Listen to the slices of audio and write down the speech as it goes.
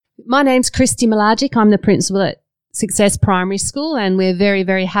My name's Christy Milagic. I'm the principal at Success Primary School, and we're very,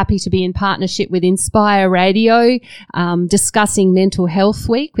 very happy to be in partnership with Inspire Radio, discussing Mental Health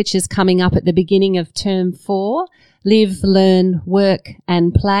Week, which is coming up at the beginning of Term 4. Live, learn, work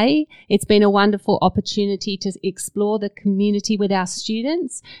and play. It's been a wonderful opportunity to explore the community with our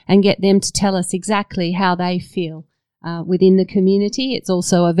students and get them to tell us exactly how they feel within the community. It's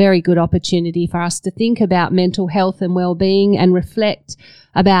also a very good opportunity for us to think about mental health and well-being and reflect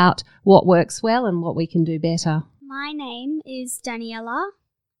about what works well and what we can do better. My name is Daniela,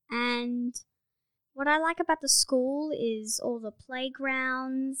 and what I like about the school is all the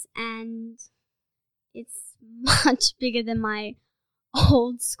playgrounds, and it's much bigger than my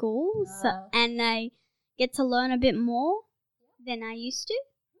old school, and I get to learn a bit more than I used to.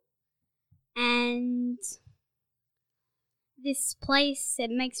 And this place, it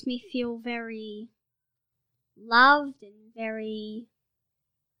makes me feel very loved and very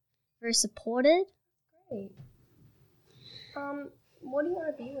supported. Great. What do you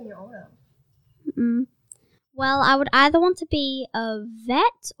want to be when you're older? Well, I would either want to be a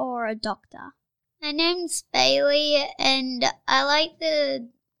vet or a doctor. My name's Bailey, and I like the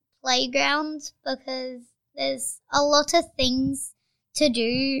playgrounds because there's a lot of things to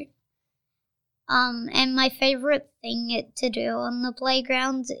do. And my favorite thing to do on the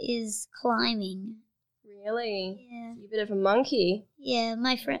playground is climbing. Really? Yeah. You're a bit of a monkey. Yeah,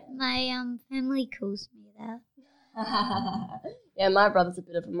 my family calls me that. Yeah, my brother's a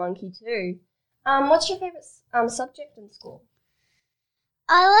bit of a monkey too. What's your favorite subject in school?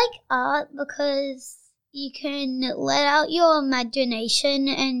 I like art because you can let out your imagination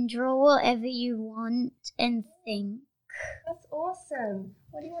and draw whatever you want and think. That's awesome.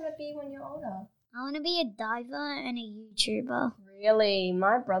 What do you want to be when you're older? I want to be a diver and a YouTuber. Really?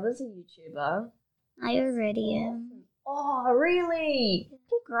 My brother's a YouTuber. I already am. Oh, really?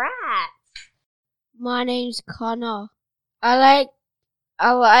 Congrats. My name's Connor. I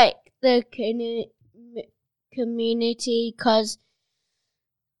like the community because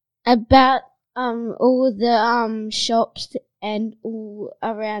about all the shops and all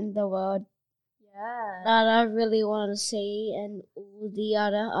around the world that I really want to see, and all the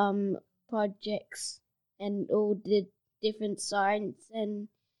other projects and all the different science and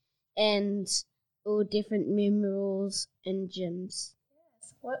all different minerals and gyms.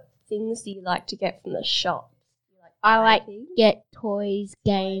 Yes. What things do you like to get from the shop? I like to get toys,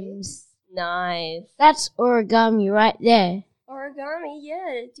 games. Nice. That's origami right there. Origami,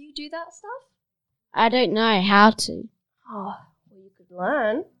 yeah. Do you do that stuff? I don't know how to. Oh, well, you could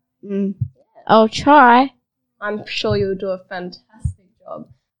learn. Yeah. I'll try. I'm sure you'll do a fantastic job.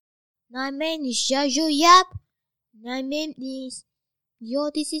 My name is Jajo Yap.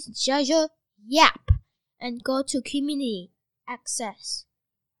 This is Jajo Yap. And go to community access.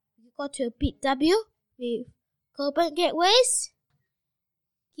 You go to BW with Copen Gateways.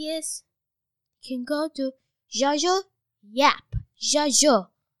 Yes. You can go to Jajo Yap. Jajo.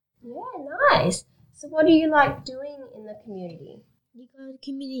 Yeah, nice. So what do you like doing in the community? You go to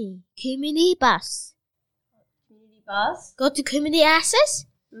community bus. Community bus? Go to community access.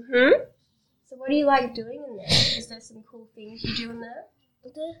 Mm-hmm. So what do you like doing in there? Is there some cool things you do in there?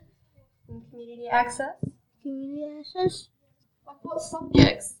 In community access? Community access. Like what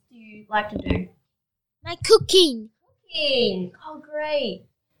subjects do you like to do? My cooking. Cooking! Oh, great.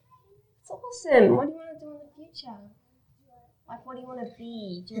 That's awesome. What do you want to do in the future? Like, what do you want to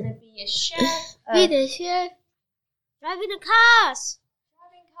be? Do you want to be a chef? Be the chef. Driving the cars.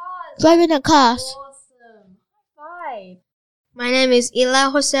 Driving Driving the cars. Awesome. High five. My name is Ila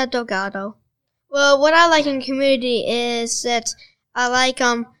Jose Delgado. Well, what I like in community is that I like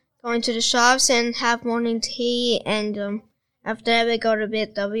going to the shops and have morning tea, and after that we go to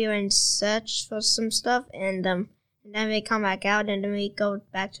BW and search for some stuff, and then we come back out and then we go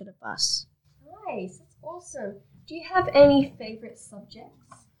back to the bus. Nice. That's awesome. Do you have any favorite subjects?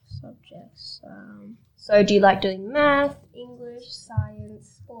 So do you like doing math, English,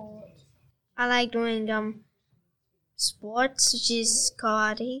 science, sport? I like doing sports, which is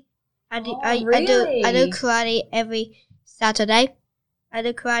karate. I do karate every Saturday. And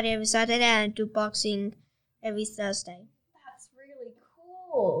I do boxing every Thursday. That's really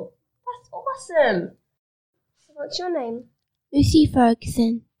cool. That's awesome. So what's your name? Lucy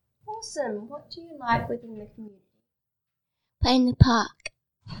Ferguson. Awesome. What do you like within the community? Play in the park.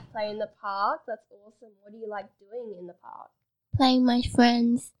 Play in the park? That's awesome. What do you like doing in the park? Playing with my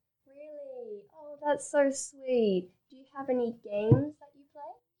friends. Really? Oh, that's so sweet. Do you have any games that you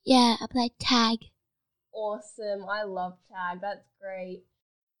play? Yeah, I play tag. Awesome. I love tag. That's great.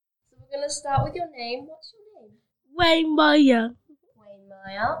 So we're going to start with your name. What's your name? Wayne Meyer. Wayne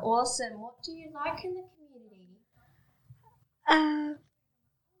Maya. Awesome. What do you like in the community?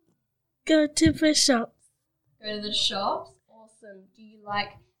 Go to the shop. Go to the shops. Awesome. Do you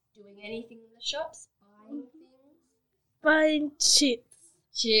like doing anything in the shops? Buying things? Buying chips.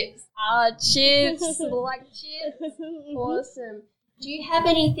 Chips. Chips. Like chips. Awesome. Do you have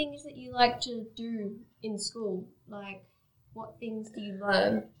any things that you like to do in school? Like, what things do you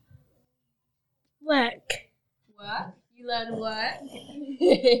learn? Work. Work? You learn work? Do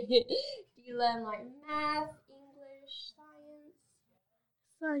you learn like math, English, science?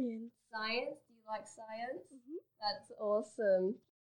 Science. Science? Do you like science? That's awesome.